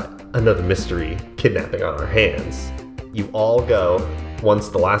we got another mystery kidnapping on our hands. You all go once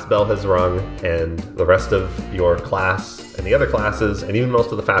the last bell has rung and the rest of your class and the other classes and even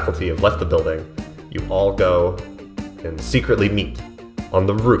most of the faculty have left the building. You all go and secretly meet on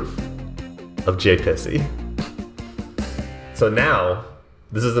the roof of J. Pissy. So now,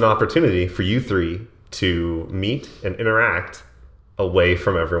 this is an opportunity for you three to meet and interact away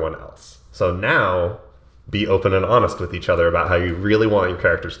from everyone else. So now, be open and honest with each other about how you really want your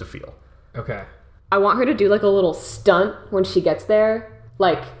characters to feel. Okay. I want her to do like a little stunt when she gets there,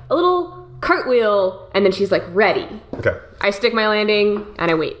 like a little cartwheel, and then she's like ready. Okay. I stick my landing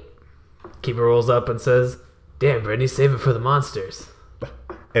and I wait. Keeper rolls up and says, "Damn, Brittany, save it for the monsters."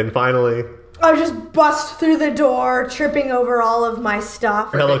 And finally, I just bust through the door, tripping over all of my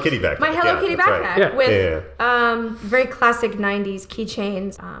stuff. Hello Kitty backpack. My Hello Kitty that's backpack right. Yeah. with Yeah. very classic 90s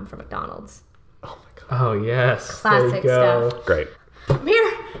keychains from McDonald's. Oh my god. Oh, yes. Classic there you go. stuff. Great. I'm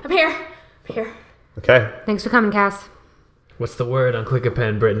here. I'm here. I'm here. Okay. Thanks for coming, Cass. What's the word on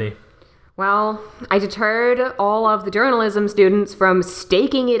Clickapen, Brittany? Well, I deterred all of the journalism students from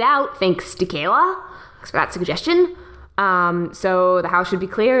staking it out thanks to Kayla. Thanks for that suggestion. So the house should be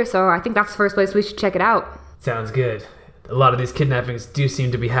clear, so I think that's the first place we should check it out. Sounds good. A lot of these kidnappings do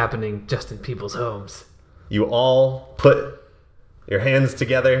seem to be happening just in people's homes. You all put your hands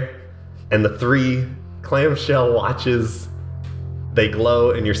together, and the three clamshell watches, they glow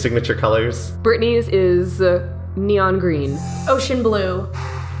in your signature colors. Brittany's is neon green. Ocean blue.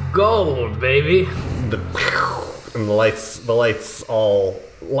 Gold, baby. And the lights all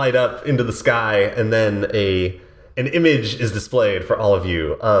light up into the sky, and then an image is displayed for all of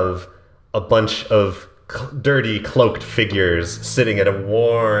you of a bunch of dirty cloaked figures sitting at a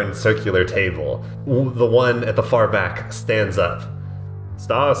worn circular table. The one at the far back stands up.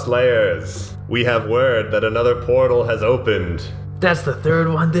 Star Slayers, we have word that another portal has opened. That's the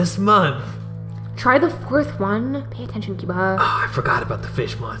third one this month. Try the fourth one. Pay attention, Kiba. Oh, I forgot about the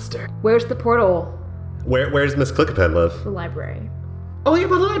fish monster. Where's the portal? Where's Miss Clickapen live? The library. Oh, you're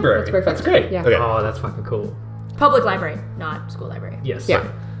by the library. That's perfect. That's great. Yeah. Okay. Oh, that's fucking cool. Public library, not school library. Yes.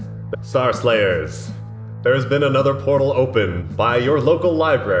 Yeah. Star Slayers, there has been another portal open by your local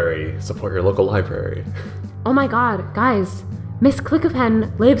library. Support your local library. Oh my god, guys. Miss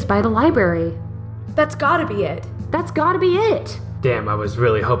Clickapen lives by the library. That's gotta be it. That's gotta be it. Damn, I was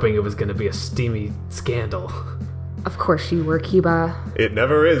really hoping it was gonna be a steamy scandal. Of course you were, Kiba. It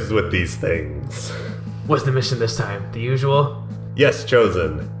never is with these things. What's the mission this time? The usual? Yes,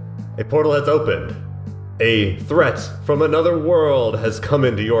 Chosen. A portal has opened. A threat from another world has come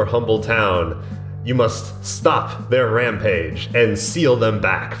into your humble town. You must stop their rampage and seal them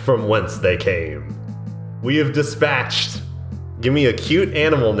back from whence they came. We have dispatched. Give me a cute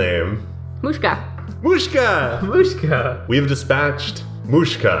animal name. Mushka. Mushka! Mushka! We have dispatched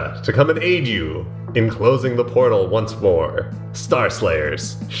Mushka to come and aid you in closing the portal once more. Star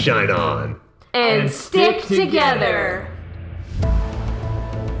Slayers, shine on. And stick stick together.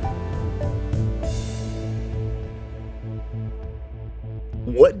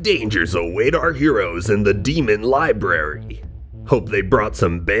 What dangers await our heroes in the Demon Library? Hope they brought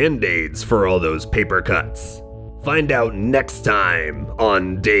some band-aids for all those paper cuts. Find out next time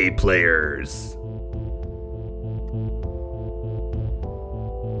on Day Players.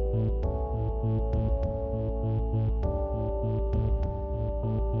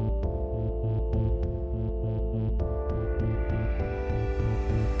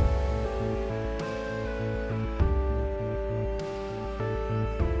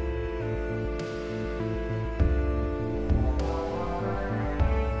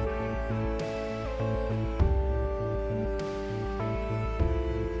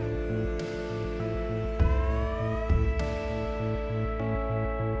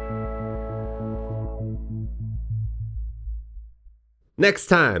 Next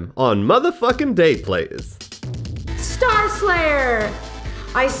time on motherfucking Day Plays. Star Slayer!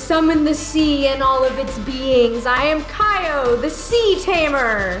 I summon the sea and all of its beings. I am Kaio, the Sea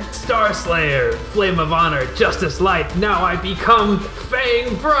Tamer. Star Slayer, Flame of Honor, Justice Light, now I become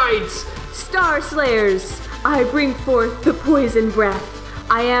Fang Bright! Star Slayers, I bring forth the poison breath.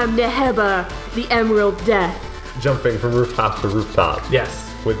 I am Neheba, the Emerald Death. Jumping from rooftop to rooftop. Yes.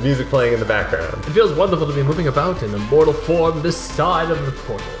 With music playing in the background. It feels wonderful to be moving about in immortal form this side of the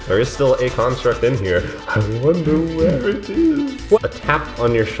portal. There is still a construct in here. I wonder where it is. A tap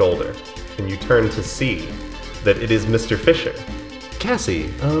on your shoulder, and you turn to see that it is Mr. Fisher.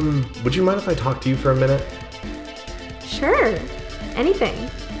 Cassie, would you mind if I talk to you for a minute? Sure. Anything.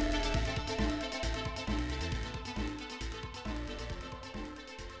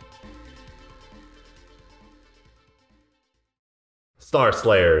 Star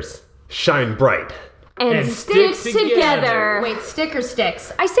Slayers, shine bright. And stick stick together. together. Wait, stick or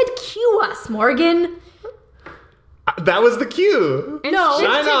sticks? I said cue us, Morgan. That was the cue. No. stick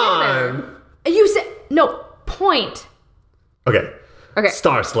Shine together. on. You said no. Point. Okay. Okay.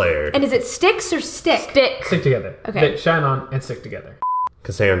 Star Slayer. And is it sticks or stick? Stick. Stick together. Okay. They shine on and stick together.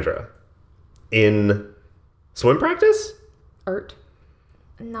 Cassandra. In swim practice? Art.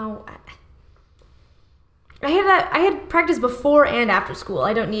 No. I had practice before and after school.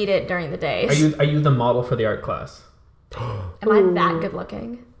 I don't need it during the day. Are you the model for the art class? Am I that good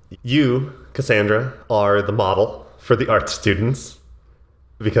looking? You, Cassandra, are the model for the art students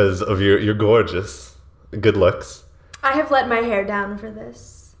because of your gorgeous good looks. I have let my hair down for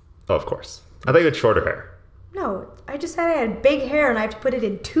this. Oh, of course. I thought you had shorter hair. No, I just said I had big hair and I have to put it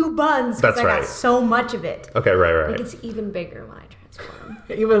in 2 buns because That's I right. got so much of it. Okay, right, It right. gets even bigger when I transform.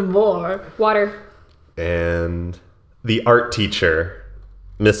 Even more. Water. And the art teacher,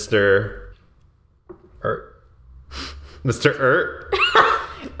 Mr. Art. Mr. Ert.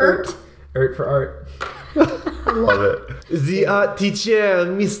 Ert. Art for art. Love it. The art teacher,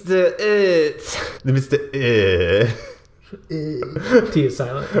 Mr. Ert. Mr. T is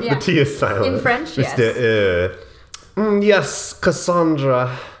silent. Yeah. The T is silent. In French, yes. Mr. Yes,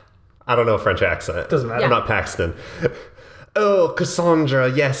 Cassandra. I don't know a French accent. Doesn't matter. I'm not Paxton. Oh,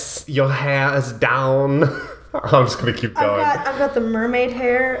 Cassandra, yes, your hair is down. I'm just gonna keep going. I've got the mermaid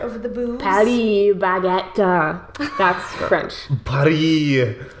hair over the boobs. Paris baguette. That's French.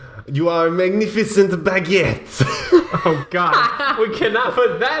 Paris, you are a magnificent baguette. Oh god. We cannot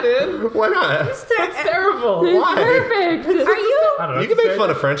put that in. Why not? That's terrible. Why? Perfect. Are you? I don't know. You can make fun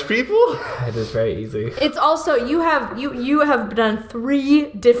of French people. It is very easy. It's also you have done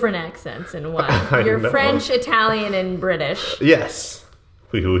 3 different accents in one. I You're know. French, Italian, and British. Yes.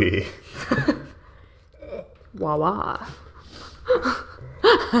 Oui, oui. Wah wah.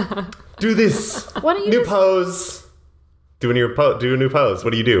 Do this. Why don't you New just- pose. Do a new pose.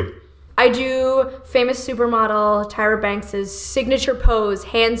 What do you do? I do famous supermodel Tyra Banks' signature pose: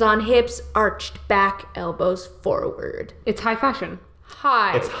 hands on hips, arched back, elbows forward. It's high fashion.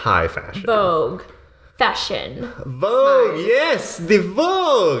 High It's high fashion. Vogue fashion. Vogue, yes, the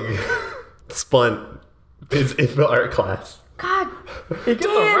Vogue. Spunt is in the art class. God He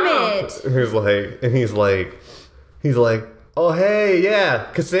damn it! He's like, Oh, hey,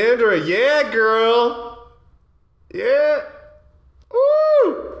 yeah. Cassandra, yeah, girl. Yeah.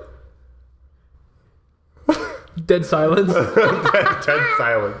 Woo! Dead silence. Dead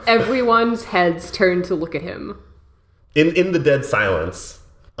silence. Everyone's heads turn to look at him. In the dead silence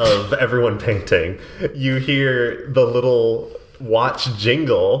of everyone painting, you hear the little watch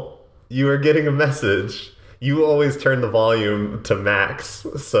jingle. You are getting a message. You always turn the volume to max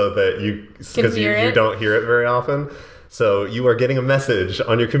so that because you don't hear it very often. So you are getting a message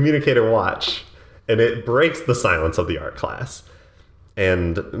on your communicator watch, and it breaks the silence of the art class.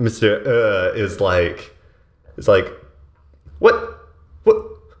 And Mr. is like,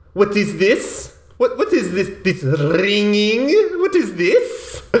 what is this? What is this ringing? What is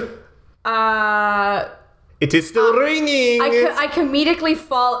this? It is still ringing. I comedically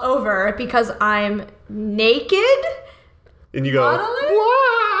fall over because I'm naked. And you go, Ah!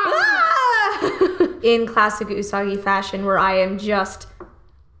 In classic Usagi fashion, where I am just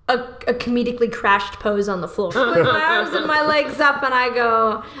a comedically crashed pose on the floor. With my arms and my legs up, and I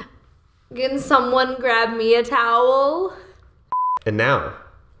go, can someone grab me a towel? And now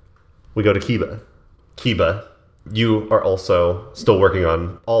we go to Kiba. Kiba, you are also still working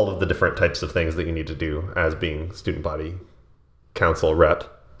on all of the different types of things that you need to do as being student body council rep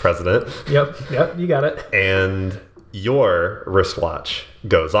president. Yep, you got it. And your wristwatch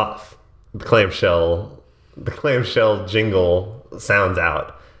goes off. The clamshell jingle sounds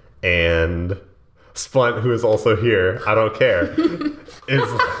out, and Spunt, who is also here, I don't care,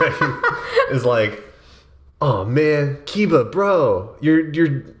 is like, oh man, Kiba, bro,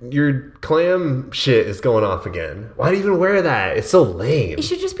 your clam shit is going off again. Why do you even wear that? It's so lame. It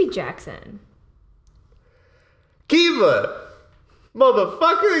should just be Jackson. Kiba,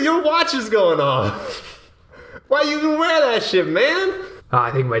 motherfucker, your watch is going off. Why you even wear that shit, man? I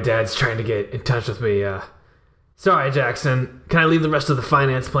think my dad's trying to get in touch with me. Sorry, Jackson. Can I leave the rest of the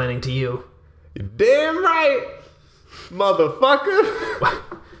finance planning to you? You're damn right, motherfucker.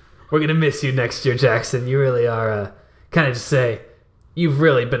 We're gonna miss you next year, Jackson. You really are, can I just say, you've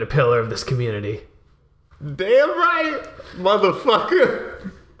really been a pillar of this community. Damn right, motherfucker.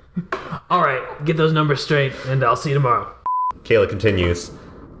 All right, get those numbers straight, and I'll see you tomorrow. Kayla continues.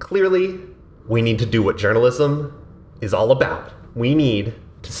 Clearly, we need to do what journalism is all about. We need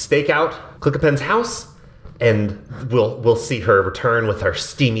to stake out Clickapen's house, and we'll see her return with her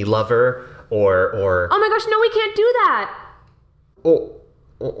steamy lover, or. Oh my gosh, no, we can't do that. Oh,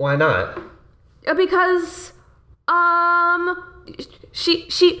 why not? Because, she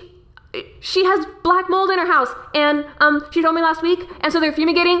has black mold in her house, and she told me last week, and so they're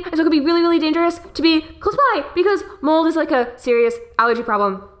fumigating, and so it could be really, really dangerous to be close by, because mold is like a serious allergy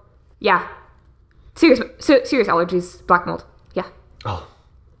problem. Yeah. Serious allergies, black mold. Yeah. Oh,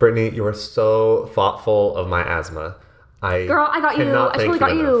 Brittany, you are so thoughtful of my asthma. Girl, I got you. I totally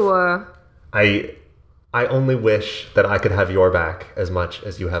got you. I only wish that I could have your back as much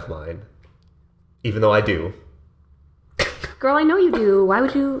as you have mine. Even though I do. Girl, I know you do. Why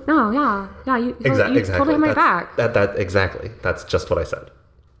would you? No, yeah. You exactly. totally have my back. Exactly. That's just what I said.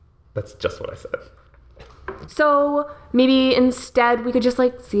 So maybe instead we could just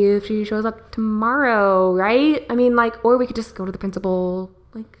see if she shows up tomorrow, right? I mean, or we could just go to the principal,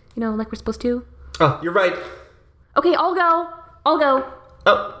 like we're supposed to. Oh, you're right. Okay, I'll go.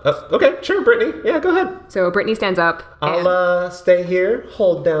 Oh, okay, sure, Brittany. Yeah, go ahead. So Brittany stands up. I'll stay here,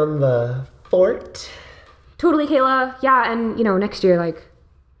 hold down the fort. Totally, Kayla. Yeah, and next year,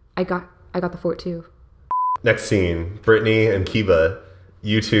 I got the fort too. Next scene, Brittany and Kiba.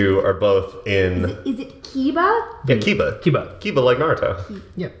 You two are both in. Is it Kiba? Yeah, Kiba like Naruto.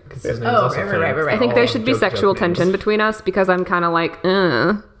 Yeah, because his name is also right. I think there should be sexual tension between us because I'm kind of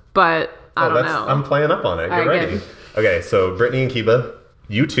but I don't know. I'm playing up on it. Get ready. Good. Okay, so Brittany and Kiba,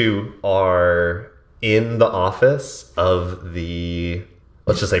 you two are in the office of the,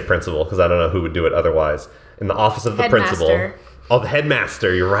 let's just say principal, because I don't know who would do it otherwise. In the office of the principal. Oh, the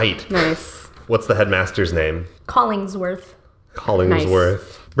headmaster, you're right. Nice. What's the headmaster's name? Collingsworth. Nice.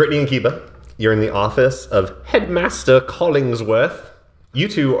 Brittany and Kiba, you're in the office of Headmaster Collingsworth. You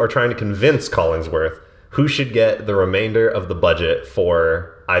two are trying to convince Collingsworth who should get the remainder of the budget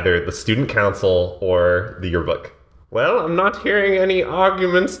for either the student council or the yearbook. Well, I'm not hearing any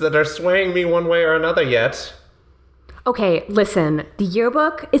arguments that are swaying me one way or another yet. Okay, listen. The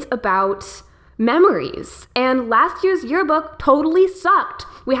yearbook is about memories. And last year's yearbook totally sucked.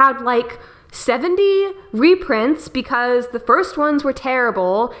 We had 70 reprints because the first ones were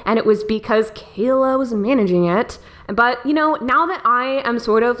terrible, and it was because Kayla was managing it. But, now that I am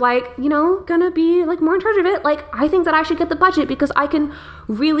sort of gonna be more in charge of it, I think that I should get the budget because I can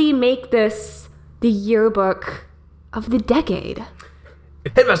really make this the yearbook of the decade.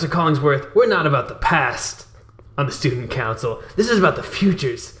 Headmaster Collingsworth, we're not about the past on the student council. This is about the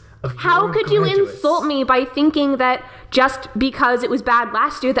futures of How your could you graduates. insult me by thinking that just because it was bad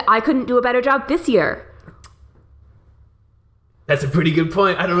last year that I couldn't do a better job this year? That's a pretty good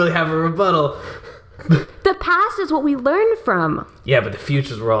point. I don't really have a rebuttal. The past is what we learn from. Yeah, but the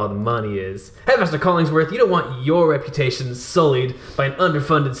future's where all the money is. Headmaster Collingsworth, you don't want your reputation sullied by an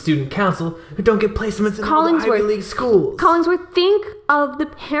underfunded student council who don't get placements in all the Ivy Collingsworth. League schools. Collingsworth, think of the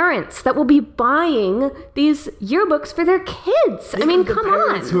parents that will be buying these yearbooks for their kids. I mean, The come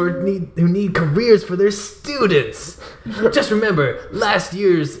parents on. who need careers for their students. Just remember, last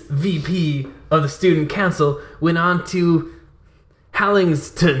year's VP of the student council went on to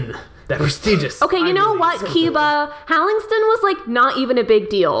Hallingston, that prestigious. Okay, you Ivy know League what, school. Kiba? Hallingston was like not even a big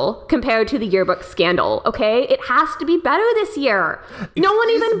deal compared to the yearbook scandal, okay? It has to be better this year. No one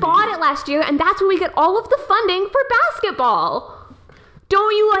even bought it last year, and that's where we get all of the funding for basketball.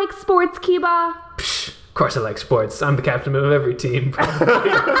 Don't you like sports, Kiba? Psh, of course I like sports. I'm the captain of every team.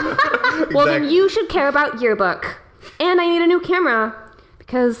 Well, then you should care about yearbook. And I need a new camera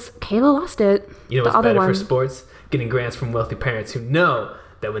because Kayla lost it. You know the what's other better one. for sports? Getting grants from wealthy parents who know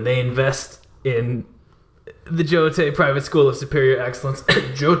that when they invest in the Jote Private School of Superior Excellence,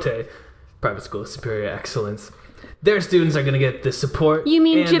 Jote Private School of Superior Excellence, their students are going to get the support You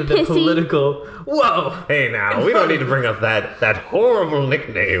mean and the Japissy? political... Whoa! Hey, now, we don't need to bring up that horrible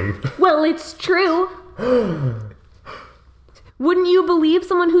nickname. Well, it's true. Wouldn't you believe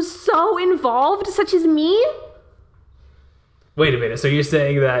someone who's so involved, such as me? Wait a minute, so you're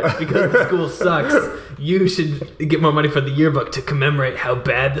saying that because the school sucks, you should get more money for the yearbook to commemorate how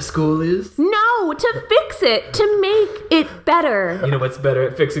bad the school is? No, to fix it, to make it better. You know what's better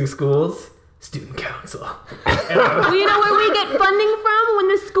at fixing schools? Student council. Well, you know where we get funding from when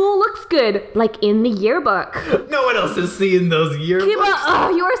the school looks good? Like in the yearbook. No one else has seen those yearbooks.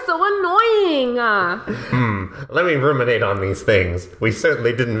 Kiba, you are so annoying. Let me ruminate on these things. We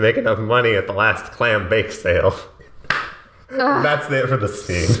certainly didn't make enough money at the last clam bake sale. That's it for the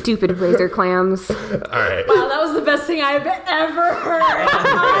scene. Stupid razor clams. All right. Wow, that was the best thing I've ever heard.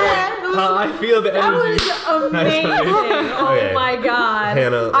 I feel the That energy. was amazing. Oh Okay. my god.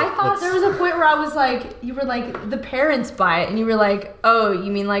 Hannah, I thought let's- there was a point where I was like, you were like, the parents buy it, and you were like, oh, you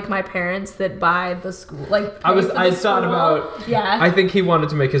mean like my parents that buy the school, like pay for the I thought school? about. Yeah. I think he wanted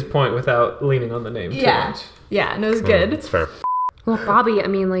to make his point without leaning on the name too yeah. much. Yeah, and it was good. It's fair. Well, Bobby, I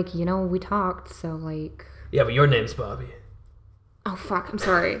mean, like, you know, we talked, so like... Yeah, but your name's Bobby. Oh, fuck, I'm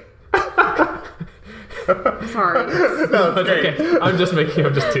sorry. I'm sorry. No, it's great. Okay, I'm just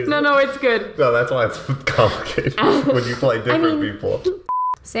teasing. No, it's good. No, that's why it's complicated when you play different mean- people.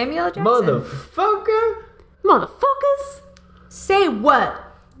 Samuel Jackson. Motherfucker. Motherfuckers. Say what?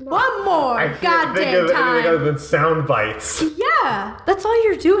 One more I can't think goddamn of anything other time. than sound bites. Yeah, that's all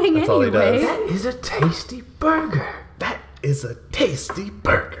you're doing That's all he anyway. does. That is a tasty burger. That is a tasty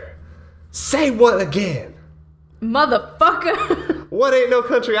burger. Say what again? Motherfucker. What ain't no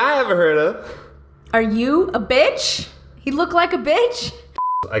country I ever heard of? Are you a bitch? He looked like a bitch?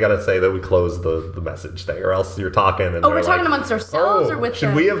 I gotta say that we closed the message thing, or else you're talking and Oh, they're we're talking like, amongst ourselves "Oh, or with should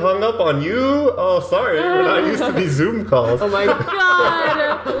them? we have hung up on you? Oh, sorry, we're not used to these Zoom calls. Oh my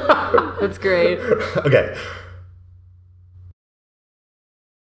god. That's great. Okay.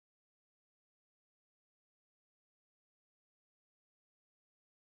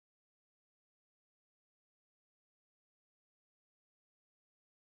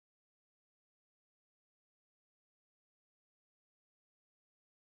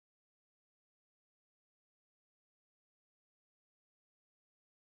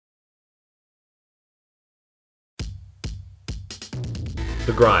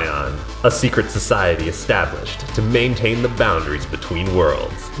 The Gryon, a secret society established to maintain the boundaries between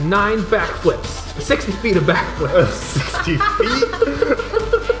worlds. 9 backflips. 60 feet of backflips. 60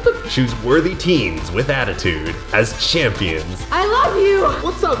 feet. Choose worthy teens with attitude as champions. I love you.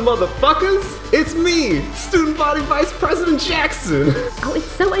 What's up, motherfuckers? It's me, Student Body Vice President Jackson. Oh, it's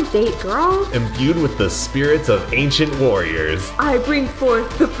so a date, girl. Imbued with the spirits of ancient warriors. I bring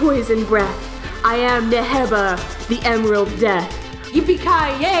forth the poison breath. I am Neheba, the Emerald Death.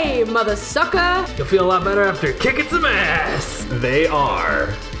 Yippee-ki-yay, mother sucker. You'll feel a lot better after kicking some ass. They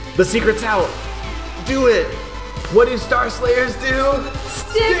are. The secret's out. Do it. What do Star Slayers do?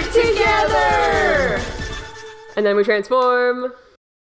 Stick together. And then we transform.